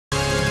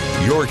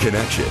your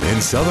connection in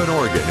Southern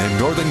Oregon and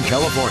Northern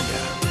California.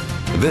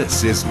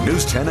 This is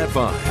News 10 at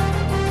 5.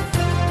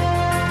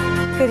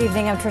 Good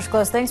evening, I'm Trish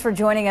Close. Thanks for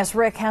joining us.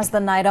 Rick has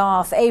the night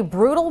off. A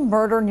brutal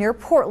murder near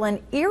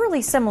Portland,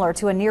 eerily similar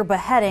to a near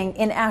beheading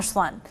in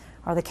Ashland.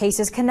 Are the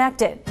cases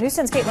connected? News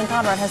 10's Caitlin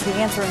Conrad has the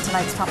answer in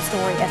tonight's top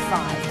story at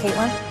 5.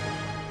 Caitlin?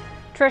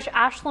 Trish,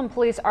 Ashland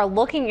police are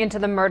looking into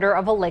the murder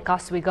of a Lake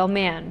Oswego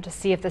man to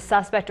see if the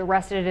suspect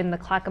arrested in the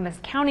Clackamas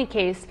County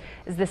case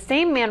is the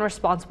same man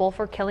responsible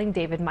for killing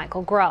David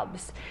Michael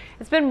Grubbs.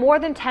 It's been more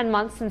than 10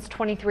 months since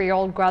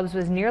 23-year-old Grubbs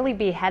was nearly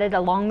beheaded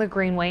along the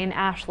Greenway in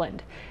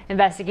Ashland.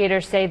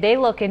 Investigators say they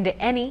look into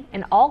any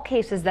and all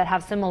cases that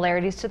have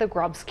similarities to the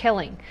Grubbs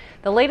killing.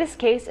 The latest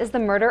case is the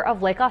murder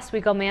of Lake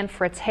Oswego man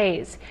Fritz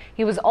Hayes.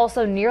 He was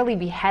also nearly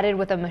beheaded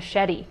with a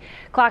machete.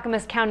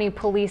 Clackamas County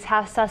Police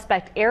have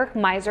suspect Erik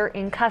Meiser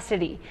in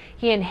custody.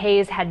 He and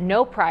Hayes had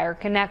no prior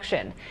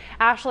connection.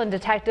 Ashland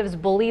detectives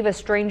believe a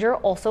stranger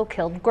also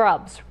killed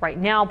Grubbs. Right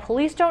now,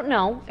 police don't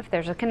know if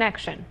there's a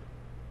connection.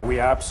 We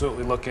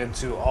absolutely look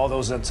into all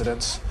those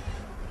incidents,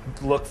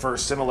 look for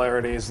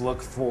similarities,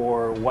 look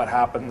for what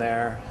happened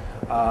there.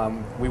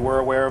 We were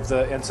aware of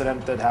the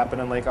incident that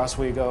happened in Lake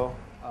Oswego.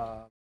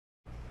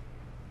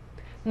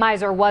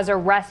 Meiser was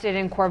arrested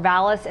in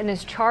Corvallis and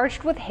is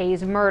charged with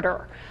Hayes'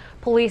 murder.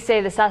 Police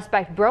say the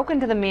suspect broke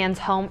into the man's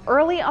home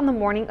early on the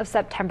morning of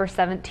September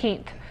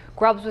 17th.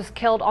 Grubbs was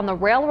killed on the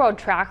railroad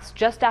tracks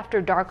just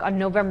after dark on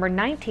November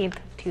 19th,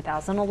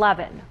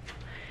 2011.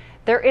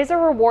 There is a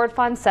reward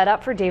fund set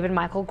up for David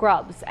Michael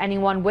Grubbs.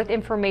 Anyone with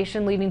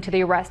information leading to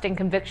the arrest and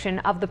conviction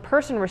of the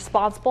person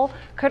responsible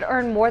could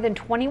earn more than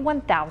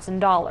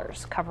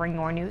 $21,000. Covering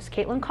your news,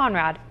 Caitlin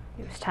Conrad,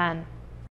 News 10.